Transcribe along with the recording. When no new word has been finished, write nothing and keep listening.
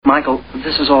Michael,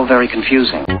 this is all very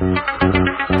confusing.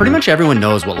 Pretty much everyone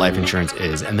knows what life insurance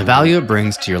is and the value it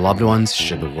brings to your loved ones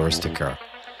should the worst occur.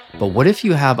 But what if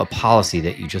you have a policy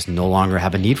that you just no longer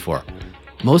have a need for?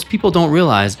 Most people don't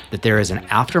realize that there is an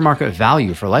aftermarket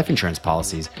value for life insurance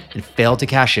policies and fail to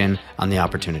cash in on the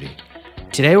opportunity.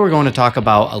 Today, we're going to talk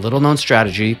about a little-known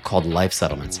strategy called life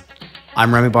settlements.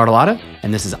 I'm Remy Bartolotta,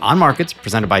 and this is On Markets,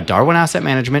 presented by Darwin Asset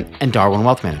Management and Darwin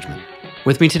Wealth Management.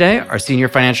 With me today are Senior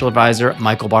Financial Advisor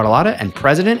Michael Bartolotta and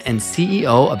President and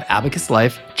CEO of Abacus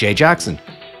Life, Jay Jackson.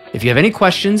 If you have any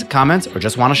questions, comments, or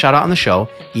just want to shout out on the show,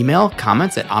 email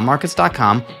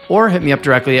comments@onmarkets.com or hit me up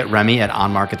directly at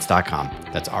remy@onmarkets.com.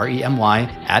 That's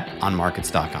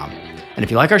REMY@onmarkets.com. And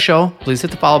if you like our show, please hit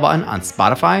the follow button on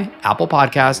Spotify, Apple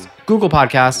Podcasts, Google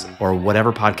Podcasts, or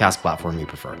whatever podcast platform you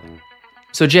prefer.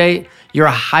 So Jay, you're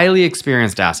a highly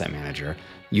experienced asset manager.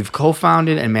 You've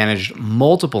co-founded and managed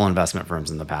multiple investment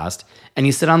firms in the past, and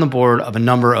you sit on the board of a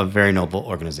number of very noble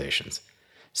organizations.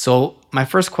 So my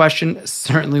first question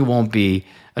certainly won't be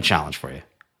a challenge for you.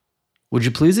 Would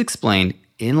you please explain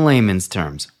in layman's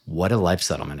terms what a life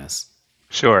settlement is?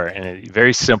 Sure. In a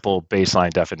very simple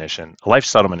baseline definition, a life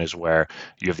settlement is where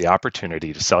you have the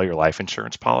opportunity to sell your life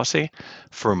insurance policy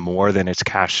for more than its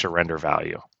cash surrender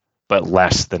value, but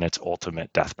less than its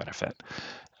ultimate death benefit.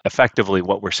 Effectively,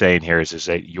 what we're saying here is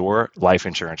that your life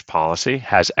insurance policy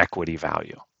has equity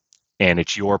value and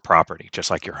it's your property,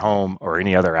 just like your home or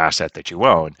any other asset that you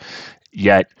own.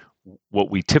 Yet,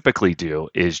 what we typically do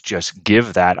is just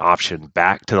give that option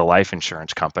back to the life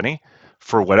insurance company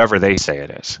for whatever they say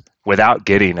it is, without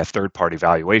getting a third-party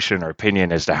valuation or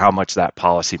opinion as to how much that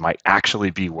policy might actually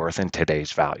be worth in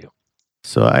today's value.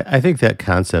 So I think that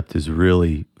concept is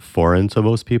really foreign to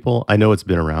most people. I know it's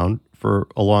been around for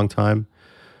a long time.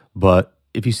 But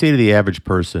if you say to the average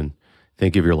person,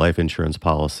 think of your life insurance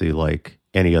policy like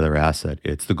any other asset.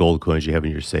 It's the gold coins you have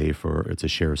in your safe, or it's a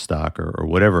share of stock, or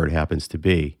whatever it happens to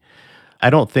be. I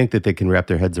don't think that they can wrap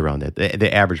their heads around that,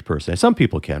 the average person. Some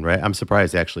people can, right? I'm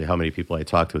surprised actually how many people I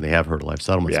talk to and they have heard of life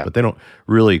settlements, but they don't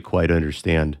really quite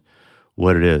understand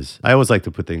what it is. I always like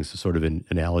to put things sort of in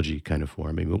analogy kind of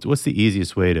form. I mean, what's the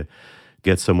easiest way to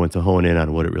get someone to hone in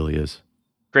on what it really is?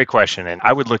 Great question. And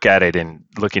I would look at it in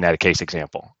looking at a case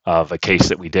example of a case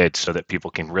that we did so that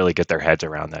people can really get their heads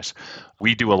around this.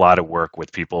 We do a lot of work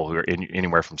with people who are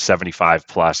anywhere from 75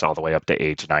 plus all the way up to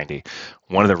age 90.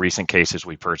 One of the recent cases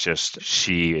we purchased,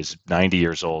 she is 90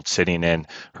 years old, sitting in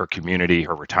her community,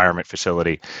 her retirement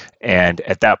facility. And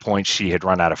at that point, she had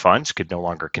run out of funds, could no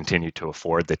longer continue to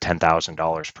afford the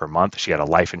 $10,000 per month. She had a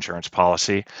life insurance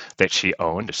policy that she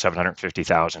owned,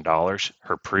 $750,000.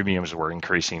 Her premiums were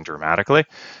increasing dramatically.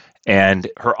 And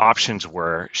her options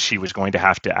were she was going to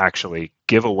have to actually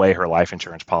give away her life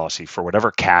insurance policy for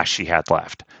whatever cash she had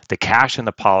left. The cash in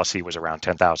the policy was around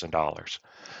 $10,000.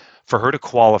 For her to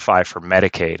qualify for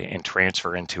Medicaid and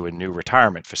transfer into a new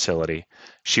retirement facility,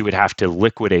 she would have to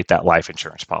liquidate that life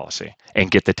insurance policy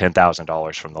and get the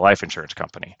 $10,000 from the life insurance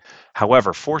company.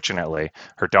 However, fortunately,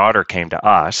 her daughter came to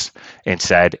us and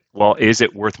said, well, is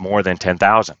it worth more than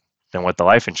 $10,000? Than what the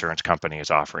life insurance company is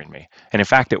offering me. And in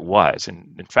fact, it was.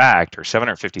 And in fact, her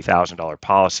 $750,000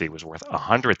 policy was worth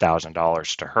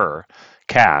 $100,000 to her,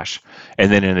 cash. And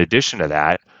then in addition to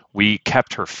that, we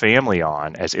kept her family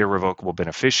on as irrevocable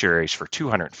beneficiaries for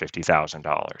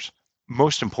 $250,000.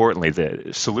 Most importantly,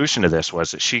 the solution to this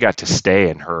was that she got to stay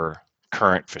in her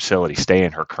current facility, stay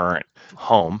in her current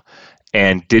home,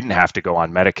 and didn't have to go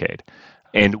on Medicaid.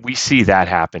 And we see that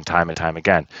happen time and time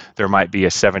again. There might be a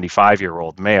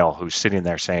 75-year-old male who's sitting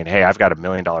there saying, hey, I've got $1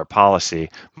 million policy.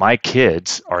 My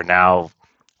kids are now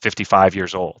 55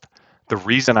 years old. The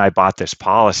reason I bought this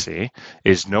policy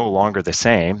is no longer the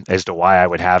same as to why I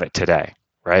would have it today,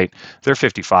 right? They're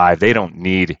 55. They don't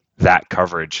need that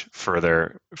coverage for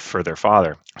their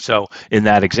father. So in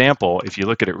that example, if you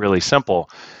look at it really simple,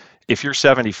 if you're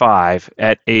 75,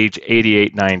 at age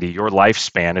 88, 90, your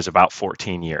lifespan is about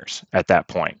 14 years at that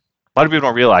point. A lot of people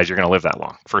don't realize you're going to live that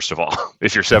long, first of all,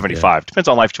 if you're 75. Depends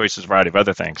on life choices, a variety of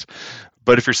other things.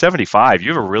 But if you're 75,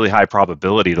 you have a really high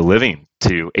probability to living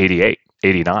to 88,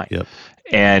 89. Yep.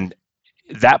 And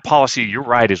that policy, you're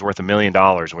right, is worth $1 million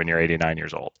when you're 89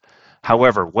 years old.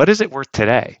 However, what is it worth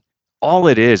today? All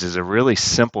it is a really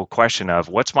simple question of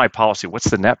what's my policy? What's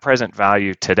the net present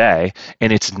value today?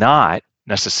 And it's not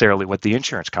necessarily what the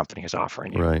insurance company is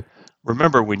offering you. Right.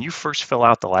 Remember, when you first fill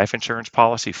out the life insurance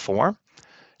policy form,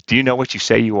 do you know what you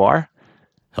say you are?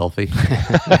 Healthy.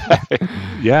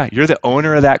 Yeah, you're the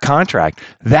owner of that contract.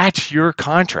 That's your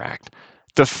contract.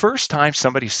 The first time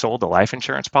somebody sold a life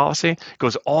insurance policy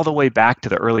goes all the way back to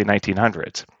the early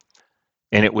 1900s.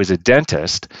 And it was a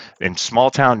dentist in small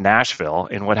town Nashville.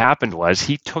 And what happened was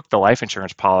he took the life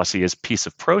insurance policy as a piece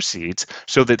of proceeds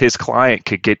so that his client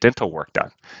could get dental work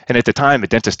done. And at the time, a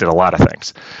dentist did a lot of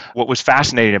things. What was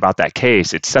fascinating about that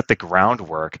case, it set the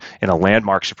groundwork in a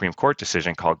landmark Supreme Court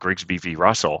decision called Grigsby v.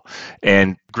 Russell.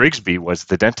 And Grigsby was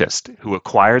the dentist who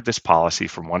acquired this policy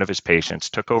from one of his patients,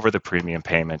 took over the premium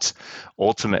payments.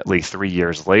 Ultimately, 3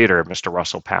 years later, Mr.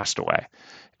 Russell passed away.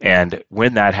 And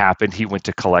when that happened, he went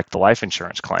to collect the life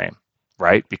insurance claim,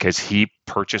 right? Because he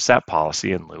purchased that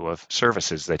policy in lieu of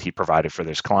services that he provided for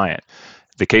this client.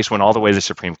 The case went all the way to the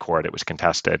Supreme Court. It was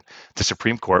contested. The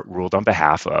Supreme Court ruled on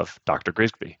behalf of Dr.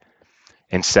 Grigsby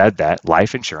and said that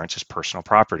life insurance is personal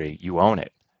property. You own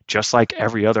it, just like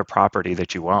every other property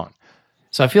that you own.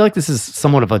 So I feel like this is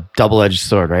somewhat of a double-edged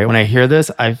sword, right? When I hear this,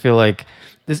 I feel like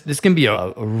this can be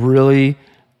a really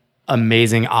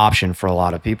amazing option for a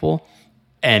lot of people.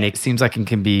 And it seems like it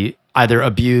can be either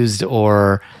abused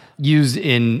or used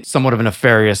in somewhat of a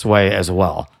nefarious way as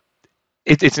well.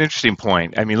 It's an interesting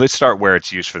point. I mean, let's start where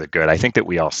it's used for the good. I think that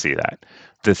we all see that.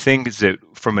 The thing is that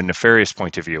from a nefarious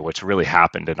point of view, what's really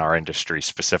happened in our industry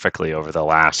specifically over the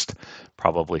last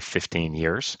probably 15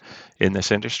 years in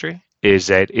this industry is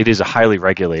that it is a highly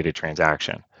regulated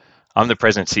transaction. I'm the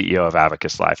president and CEO of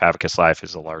Abacus Life. Abacus Life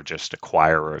is the largest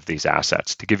acquirer of these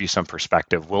assets. To give you some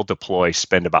perspective, we'll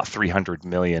spend about $300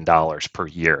 million per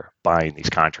year buying these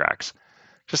contracts.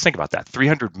 Just think about that.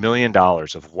 $300 million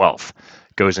of wealth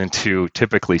goes into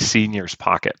typically seniors'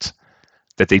 pockets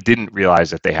that they didn't realize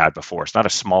that they had before. It's not a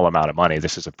small amount of money.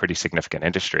 This is a pretty significant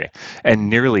industry. And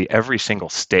nearly every single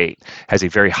state has a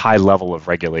very high level of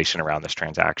regulation around this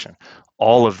transaction.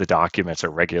 All of the documents are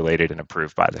regulated and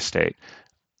approved by the state.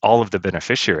 All of the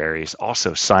beneficiaries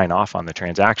also sign off on the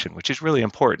transaction, which is really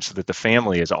important so that the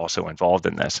family is also involved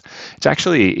in this. It's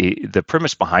actually, the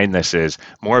premise behind this is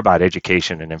more about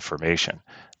education and information.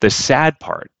 The sad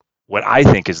part, what I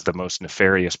think is the most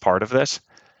nefarious part of this,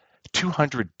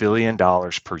 $200 billion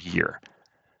per year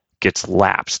gets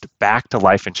lapsed back to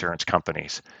life insurance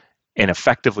companies. And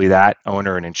effectively that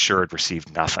owner and insured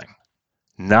received nothing.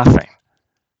 Nothing.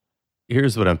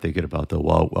 Here's what I'm thinking about, though,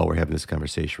 while we're having this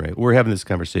conversation, right? We're having this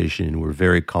conversation and we're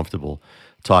very comfortable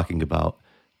talking about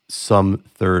some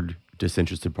third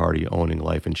disinterested party owning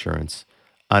life insurance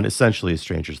on essentially a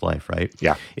stranger's life, right?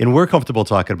 Yeah. And we're comfortable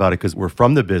talking about it because we're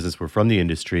from the business, we're from the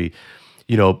industry,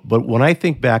 but when I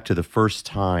think back to the first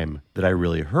time that I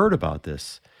really heard about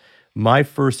this, my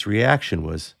first reaction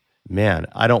was, man,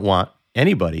 I don't want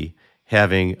anybody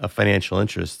having a financial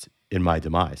interest in my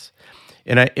demise.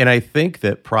 And I think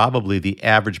that probably the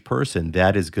average person,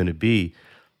 that is going to be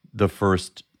the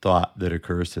first thought that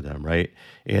occurs to them, right?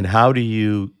 And how do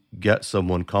you get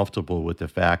someone comfortable with the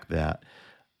fact that,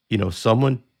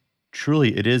 someone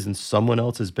truly, it is in someone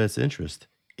else's best interest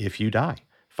if you die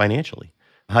financially?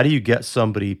 How do you get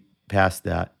somebody past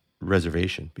that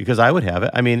reservation? Because I would have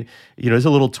it. I mean, there's a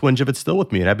little twinge of it still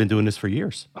with me, and I've been doing this for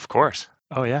years. Of course.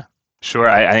 Oh, yeah. Sure.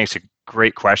 I think it's a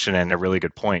great question and a really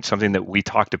good point, something that we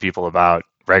talk to people about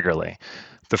regularly.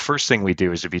 The first thing we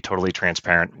do is to be totally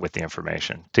transparent with the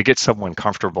information. To get someone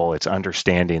comfortable, it's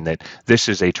understanding that this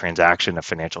is a transaction, a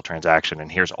financial transaction, and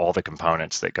here's all the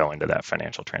components that go into that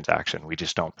financial transaction. We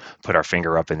just don't put our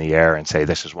finger up in the air and say,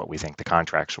 this is what we think the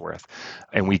contract's worth.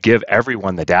 And we give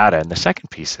everyone the data. And the second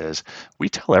piece is we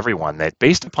tell everyone that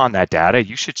based upon that data,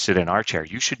 you should sit in our chair.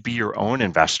 You should be your own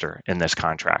investor in this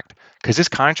contract because this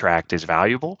contract is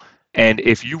valuable. And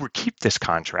if you keep this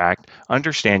contract,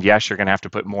 understand, yes, you're going to have to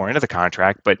put more into the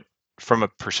contract, but from a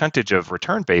percentage of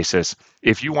return basis,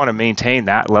 if you want to maintain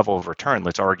that level of return,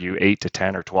 let's argue 8 to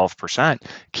 10 or 12%,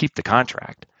 keep the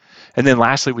contract. And then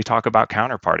lastly, we talk about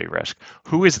counterparty risk.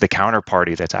 Who is the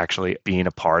counterparty that's actually being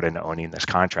a part and owning this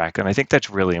contract? And I think that's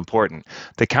really important.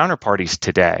 The counterparties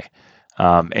today,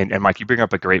 and Mike, you bring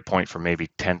up a great point from maybe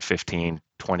 10, 15,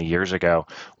 20 years ago,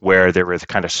 where there were the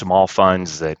kind of small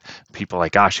funds that people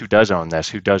like, gosh, who does own this?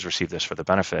 Who does receive this for the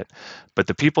benefit? But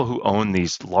the people who own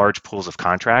these large pools of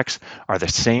contracts are the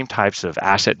same types of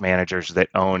asset managers that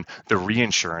own the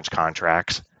reinsurance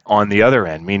contracts on the other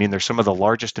end, meaning they're some of the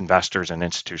largest investors and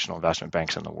institutional investment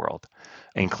banks in the world,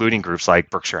 including groups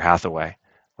like Berkshire Hathaway,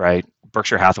 right?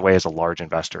 Berkshire Hathaway is a large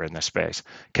investor in this space.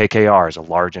 KKR is a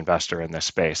large investor in this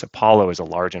space. Apollo is a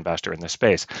large investor in this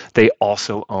space. They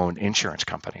also own insurance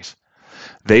companies.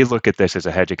 They look at this as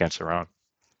a hedge against their own.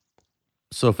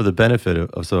 So for the benefit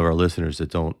of some of our listeners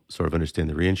that don't sort of understand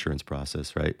the reinsurance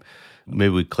process, right?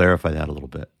 Maybe we clarify that a little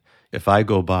bit. If I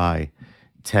go buy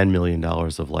 $10 million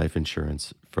of life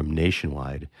insurance from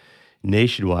Nationwide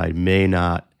may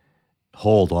not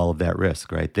hold all of that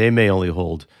risk, right? They may only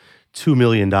hold $2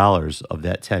 million of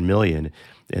that 10 million,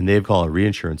 and they've called a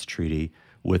reinsurance treaty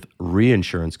with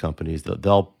reinsurance companies.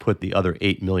 They'll put the other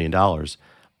 $8 million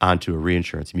onto a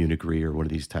reinsurance, Munich Re or one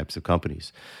of these types of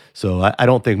companies. So I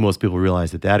don't think most people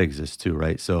realize that exists too,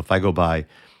 right? So if I go buy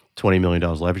 $20 million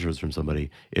life insurance from somebody,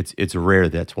 it's rare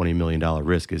that $20 million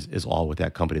risk is all with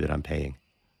that company that I'm paying.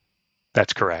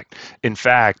 That's correct. In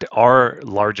fact, our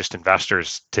largest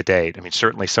investors to date, I mean,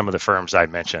 certainly some of the firms I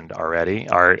mentioned already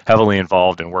are heavily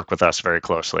involved and work with us very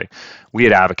closely. We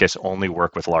at Abacus only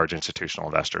work with large institutional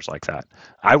investors like that.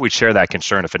 I would share that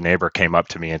concern if a neighbor came up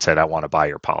to me and said, I want to buy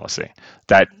your policy.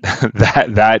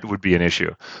 That would be an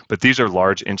issue. But these are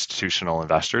large institutional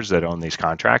investors that own these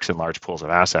contracts and large pools of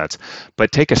assets.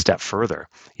 But take a step further.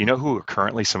 You know who are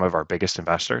currently some of our biggest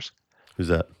investors? Who's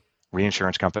that?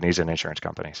 Reinsurance companies and insurance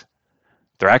companies.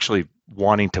 They're actually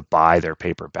wanting to buy their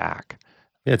paper back.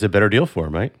 Yeah, it's a better deal for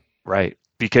them, right? Right.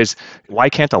 Because why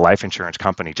can't a life insurance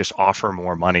company just offer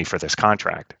more money for this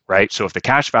contract, right? So if the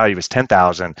cash value is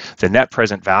 $10,000, the net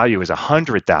present value is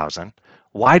 $100,000.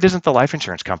 Why doesn't the life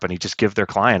insurance company just give their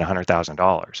client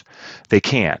 $100,000? They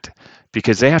can't,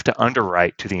 because they have to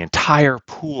underwrite to the entire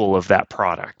pool of that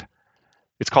product.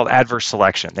 It's called adverse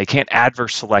selection. They can't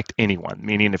adverse select anyone,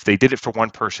 meaning if they did it for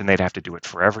one person, they'd have to do it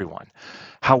for everyone.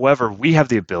 However, we have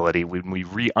the ability, when we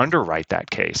re-underwrite that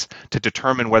case, to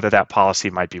determine whether that policy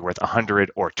might be worth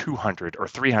 100 or 200 or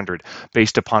 300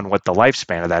 based upon what the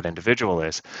lifespan of that individual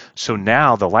is. So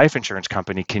now the life insurance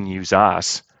company can use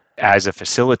us as a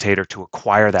facilitator to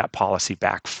acquire that policy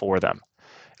back for them,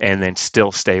 and then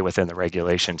still stay within the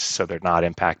regulations so they're not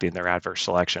impacting their adverse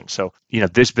selection. So,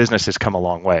 this business has come a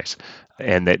long ways.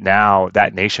 And that now,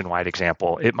 that Nationwide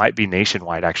example, it might be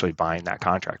Nationwide actually buying that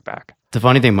contract back. The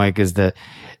funny thing, Mike, is that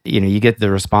you get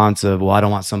the response of, well, I don't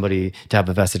want somebody to have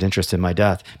a vested interest in my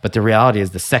death. But the reality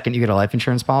is, the second you get a life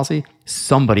insurance policy,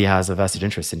 somebody has a vested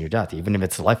interest in your death, even if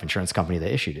it's the life insurance company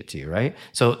that issued it to you, right?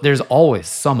 So there's always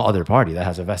some other party that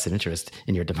has a vested interest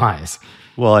in your demise.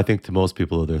 Well, I think to most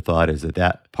people, their thought is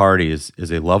that party is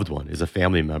a loved one, is a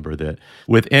family member that,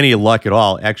 with any luck at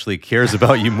all, actually cares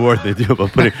about you more than they do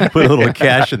about put a little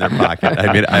cash in their pocket.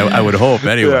 I mean, I would hope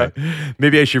anyway. Yeah.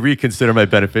 Maybe I should reconsider my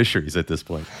beneficiaries at this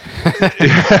point.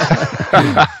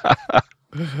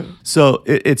 So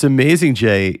it's amazing,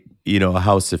 Jay,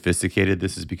 how sophisticated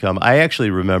this has become. I actually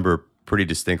remember pretty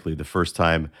distinctly the first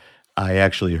time I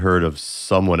actually heard of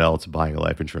someone else buying a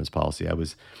life insurance policy. I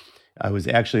was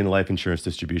actually in the life insurance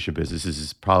distribution business. This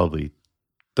is probably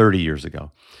 30 years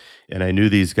ago. And I knew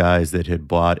these guys that had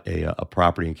bought a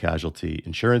property and casualty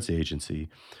insurance agency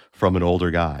from an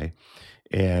older guy.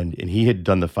 And he had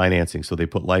done the financing. So they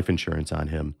put life insurance on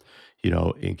him,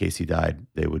 in case he died,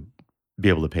 they would be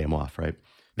able to pay him off, right?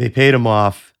 They paid him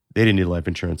off. They didn't need life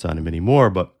insurance on him anymore.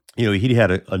 But, he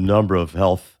had a number of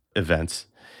health events.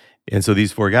 And so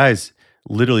these four guys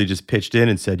literally just pitched in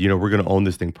and said, we're going to own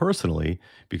this thing personally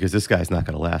because this guy's not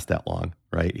going to last that long,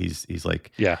 right? He's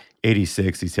like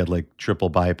 86. He's had like triple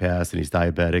bypass and he's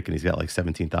diabetic and he's got like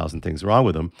 17,000 things wrong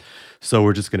with him. So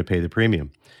we're just going to pay the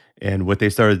premium. And what they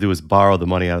started to do was borrow the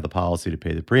money out of the policy to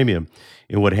pay the premium.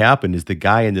 And what happened is the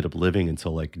guy ended up living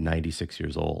until like 96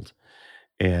 years old.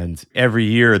 And every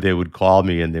year they would call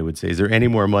me and they would say, is there any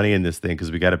more money in this thing?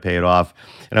 Because we got to pay it off.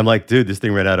 And I'm like, dude, this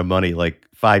thing ran out of money like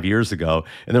 5 years ago.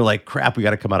 And they're like, crap, we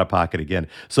got to come out of pocket again.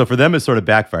 So for them, it sort of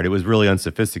backfired. It was really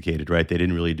unsophisticated, right? They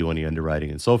didn't really do any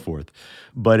underwriting and so forth.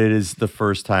 But it is the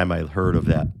first time I heard of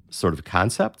that sort of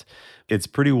concept. It's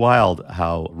pretty wild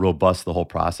how robust the whole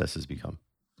process has become.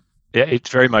 Yeah, it's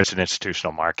very much an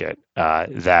institutional market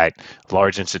that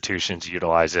large institutions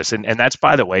utilize this. And that's,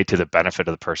 by the way, to the benefit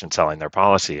of the person selling their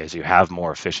policy. As you have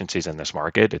more efficiencies in this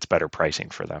market, it's better pricing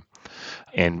for them.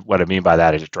 And what I mean by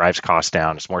that is it drives costs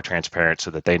down. It's more transparent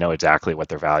so that they know exactly what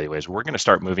their value is. We're going to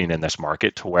start moving in this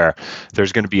market to where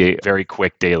there's going to be a very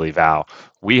quick daily val.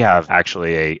 We have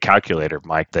actually a calculator,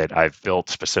 Mike, that I've built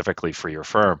specifically for your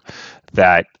firm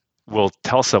that will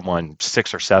tell someone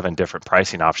 6 or 7 different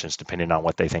pricing options depending on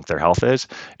what they think their health is,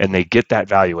 and they get that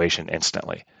valuation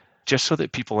instantly. Just so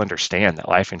that people understand that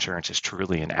life insurance is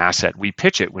truly an asset. We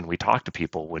pitch it when we talk to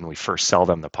people, when we first sell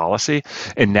them the policy,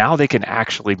 and now they can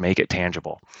actually make it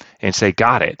tangible and say,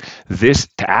 got it, this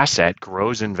asset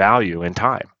grows in value in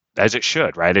time, as it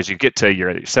should, right? As you get to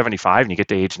your 75 and you get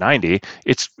to age 90,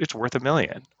 it's worth $1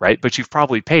 million, right? But you've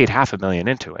probably paid $500,000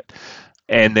 into it.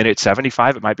 And then at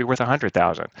 75, it might be worth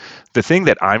 $100,000. The thing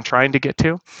that I'm trying to get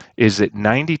to is that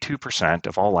 92%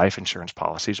 of all life insurance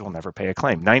policies will never pay a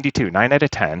claim. 9 out of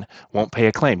 10 won't pay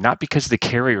a claim, not because the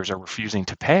carriers are refusing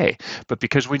to pay, but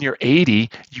because when you're 80,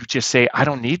 you just say, I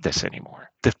don't need this anymore.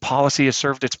 The policy has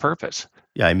served its purpose.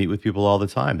 Yeah, I meet with people all the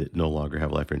time that no longer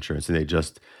have life insurance, and they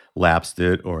just lapsed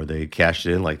it or they cashed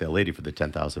it in like that lady for the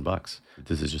 $10,000.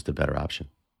 This is just a better option.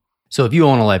 So if you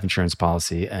own a life insurance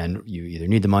policy and you either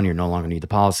need the money or no longer need the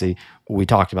policy, we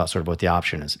talked about sort of what the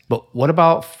option is. But what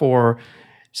about for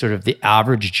sort of the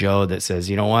average Joe that says,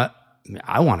 you know what,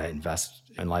 I want to invest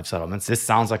in life settlements. This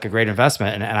sounds like a great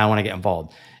investment and I want to get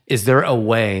involved. Is there a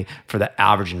way for the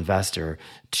average investor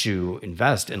to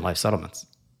invest in life settlements?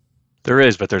 There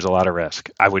is, but there's a lot of risk.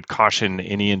 I would caution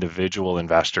any individual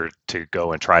investor to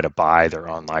go and try to buy their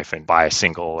own life and buy a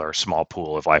single or small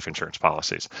pool of life insurance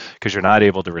policies because you're not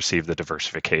able to receive the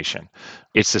diversification.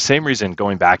 It's the same reason,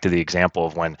 going back to the example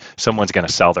of when someone's going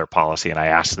to sell their policy and I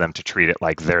ask them to treat it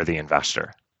like they're the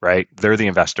investor, right? They're the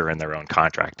investor in their own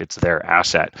contract. It's their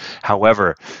asset.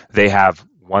 However, they have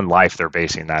one life they're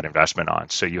basing that investment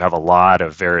on. So you have a lot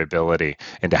of variability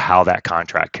into how that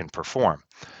contract can perform.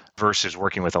 Versus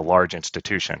working with a large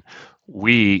institution.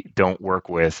 We don't work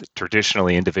with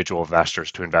traditionally individual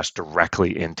investors to invest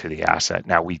directly into the asset.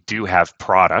 Now, we do have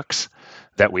products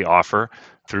that we offer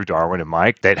through Darwin and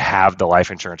Mike that have the life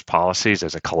insurance policies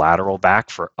as a collateral back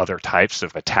for other types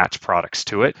of attached products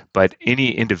to it. But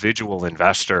any individual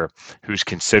investor who's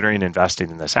considering investing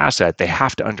in this asset, they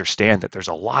have to understand that there's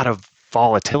a lot of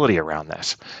volatility around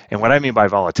this. And what I mean by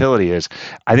volatility is,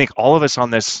 I think all of us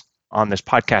on this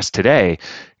podcast today,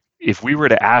 if we were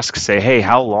to ask, say, hey,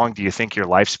 how long do you think your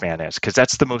lifespan is? Because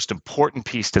that's the most important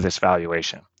piece to this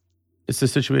valuation. It's the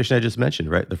situation I just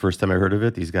mentioned, right? The first time I heard of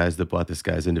it, these guys that bought this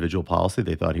guy's individual policy,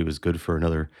 they thought he was good for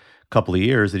another couple of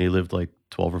years and he lived like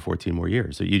 12 or 14 more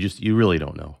years. So you really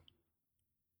don't know.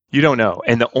 You don't know.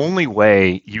 And the only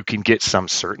way you can get some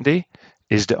certainty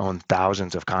is to own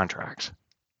thousands of contracts.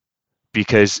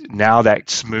 Because now that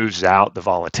smooths out the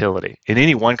volatility. In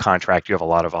any one contract, you have a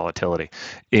lot of volatility.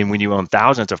 And when you own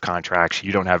thousands of contracts,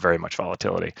 you don't have very much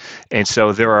volatility. And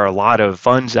so there are a lot of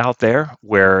funds out there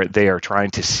where they are trying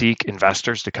to seek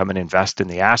investors to come and invest in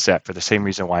the asset for the same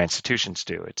reason why institutions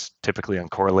do. It's typically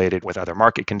uncorrelated with other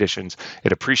market conditions.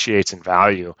 It appreciates in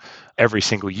value every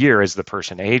single year as the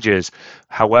person ages.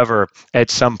 However, at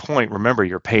some point, remember,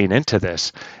 you're paying into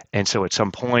this. And so at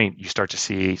some point, you start to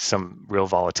see some real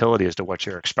volatility as to what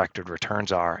your expected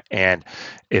returns are. And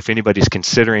if anybody's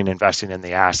considering investing in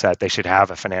the asset, they should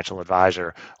have a financial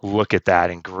advisor look at that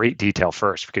in great detail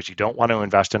first, because you don't want to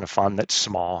invest in a fund that's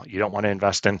small. You don't want to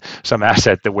invest in some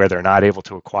asset where they're not able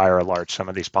to acquire a large sum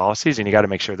of these policies. And you got to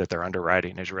make sure that their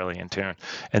underwriting is really in tune.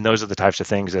 And those are the types of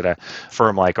things that a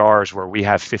firm like ours, where we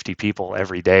have 50 people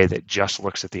every day that just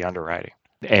looks at the underwriting.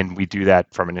 And we do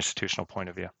that from an institutional point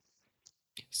of view.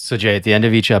 So Jay, at the end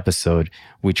of each episode,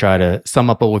 we try to sum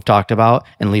up what we've talked about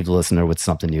and leave the listener with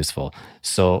something useful.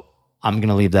 So I'm going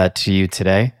to leave that to you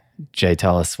today. Jay,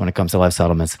 tell us, when it comes to life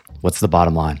settlements, what's the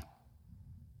bottom line?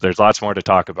 There's lots more to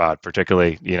talk about,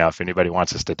 particularly, if anybody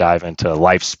wants us to dive into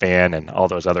lifespan and all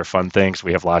those other fun things,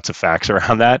 we have lots of facts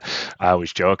around that. I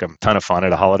always joke, I'm a ton of fun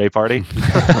at a holiday party.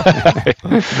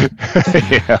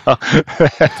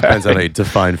 Depends on how you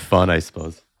define fun, I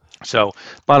suppose. So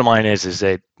bottom line is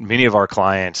that many of our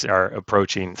clients are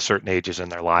approaching certain ages in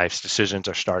their lives. Decisions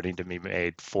are starting to be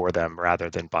made for them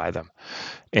rather than by them.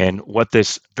 And what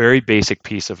this very basic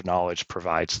piece of knowledge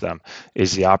provides them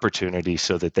is the opportunity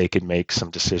so that they can make some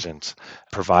decisions,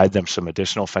 provide them some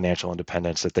additional financial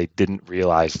independence that they didn't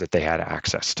realize that they had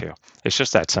access to. It's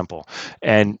just that simple.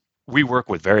 And we work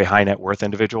with very high net worth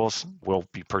individuals. We'll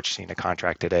be purchasing a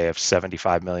contract today of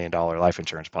 $75 million life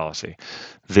insurance policy.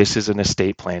 This is an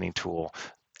estate planning tool,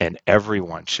 and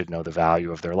everyone should know the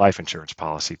value of their life insurance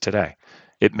policy today.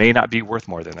 It may not be worth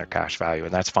more than their cash value,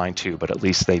 and that's fine too, but at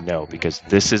least they know, because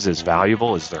this is as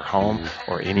valuable as their home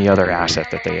or any other asset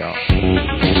that they own.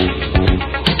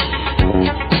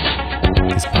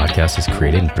 This podcast is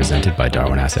created and presented by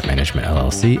Darwin Asset Management,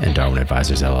 LLC and Darwin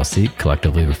Advisors, LLC,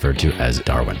 collectively referred to as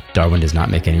Darwin. Darwin does not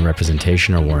make any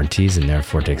representation or warranties and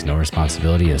therefore takes no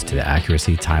responsibility as to the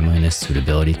accuracy, timeliness,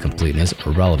 suitability, completeness,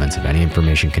 or relevance of any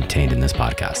information contained in this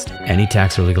podcast. Any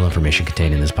tax or legal information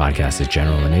contained in this podcast is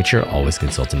general in nature. Always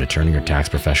consult an attorney or tax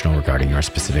professional regarding your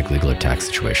specific legal or tax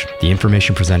situation. The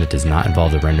information presented does not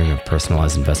involve the rendering of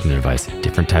personalized investment advice.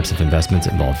 Different types of investments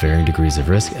involve varying degrees of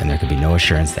risk, and there can be no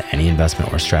assurance that any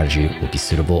investment or strategy will be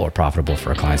suitable or profitable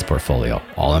for a client's portfolio.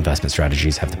 All investment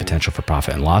strategies have the potential for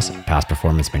profit and loss. Past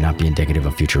performance may not be indicative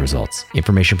of future results.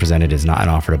 Information presented is not an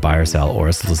offer to buy or sell or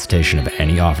a solicitation of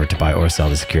any offer to buy or sell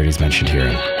the securities mentioned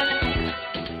herein.